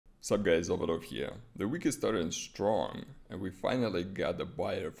Sup guys, Overdov here. The week is starting strong and we finally got a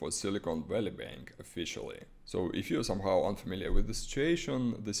buyer for Silicon Valley Bank officially. So if you're somehow unfamiliar with the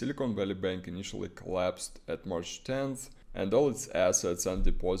situation, the Silicon Valley Bank initially collapsed at March 10th and all its assets and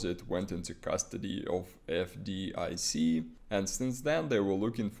deposit went into custody of FDIC, and since then they were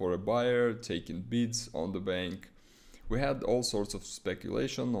looking for a buyer, taking bids on the bank. We had all sorts of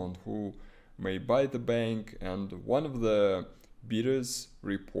speculation on who may buy the bank, and one of the bidders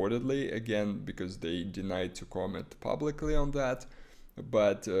reportedly, again because they denied to comment publicly on that,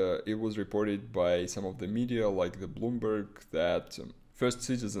 but it was reported by some of the media like the Bloomberg that First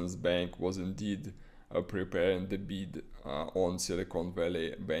Citizens Bank was indeed preparing the bid on Silicon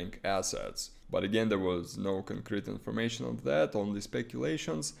Valley Bank assets. But again, there was no concrete information on that, only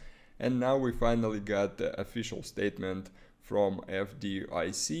speculations, and now we finally got the official statement from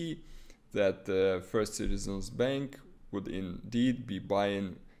FDIC that First Citizens Bank would indeed be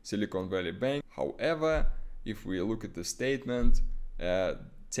buying Silicon Valley Bank. However, if we look at the statement,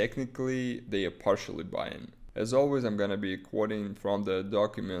 technically they are partially buying. As always, I'm gonna be quoting from the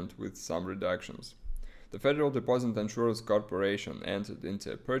document with some reductions. The Federal Deposit Insurance Corporation entered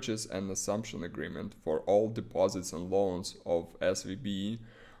into a purchase and assumption agreement for all deposits and loans of SVB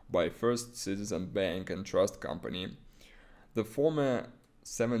by First Citizen Bank and Trust Company. The former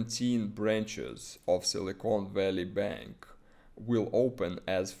 17 branches of Silicon Valley Bank will open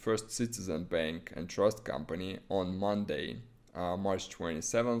as First Citizen Bank and Trust Company on Monday, March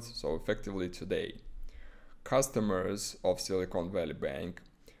 27th, so effectively today. Customers of Silicon Valley Bank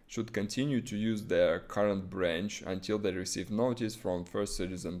should continue to use their current branch until they receive notice from First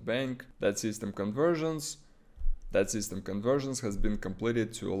Citizen Bank that system conversions has been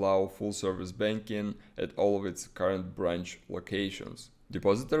completed to allow full-service banking at all of its current branch locations.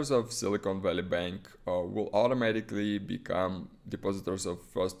 Depositors of Silicon Valley Bank will automatically become depositors of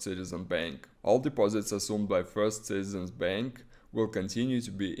First Citizen Bank. All deposits assumed by First Citizens Bank will continue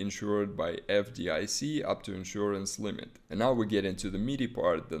to be insured by FDIC up to insurance limit. And now we get into the meaty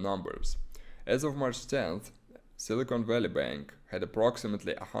part, the numbers. As of March 10th, Silicon Valley Bank had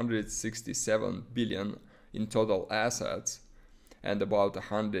approximately 167 billion in total assets and about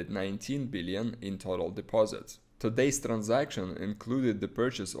 119 billion in total deposits. Today's transaction included the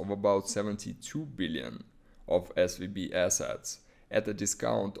purchase of about 72 billion of SVB assets at a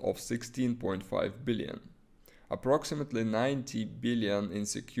discount of 16.5 billion. Approximately 90 billion in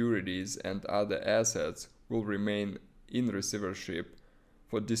securities and other assets will remain in receivership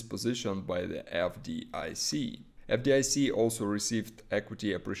for disposition by the FDIC. FDIC also received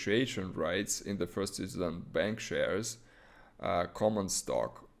equity appreciation rights in the First Citizen Bank shares, common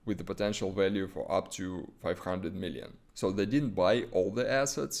stock, with the potential value for up to 500 million. So they didn't buy all the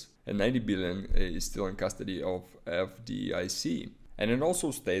assets, and 90 billion is still in custody of FDIC. And it also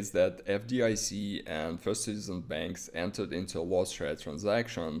states that FDIC and First Citizen Banks entered into a loss share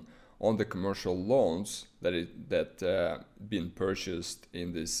transaction on the commercial loans that been purchased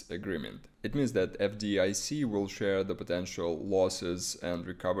in this agreement. It means that FDIC will share the potential losses and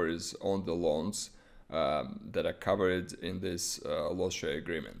recoveries on the loans that are covered in this loss share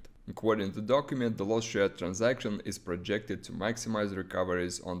agreement. According to the document, the loss share transaction is projected to maximize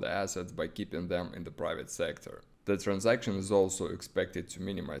recoveries on the assets by keeping them in the private sector. The transaction is also expected to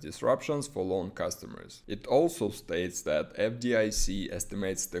minimize disruptions for loan customers. It also states that FDIC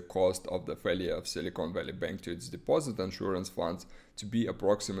estimates the cost of the failure of Silicon Valley Bank to its deposit insurance funds to be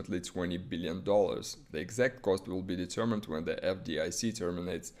approximately $20 billion. The exact cost will be determined when the FDIC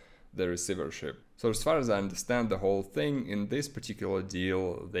terminates the receivership. So as far as I understand the whole thing, in this particular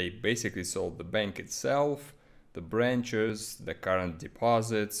deal, they basically sold the bank itself, the branches, the current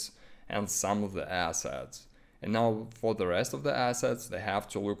deposits, and some of the assets. And now for the rest of the assets, they have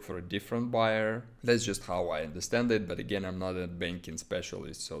to look for a different buyer. That's just how I understand it, but again, I'm not a banking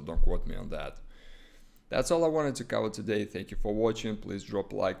specialist, so don't quote me on that. That's all I wanted to cover today. Thank you for watching. Please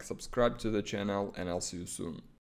drop a like, subscribe to the channel, and I'll see you soon.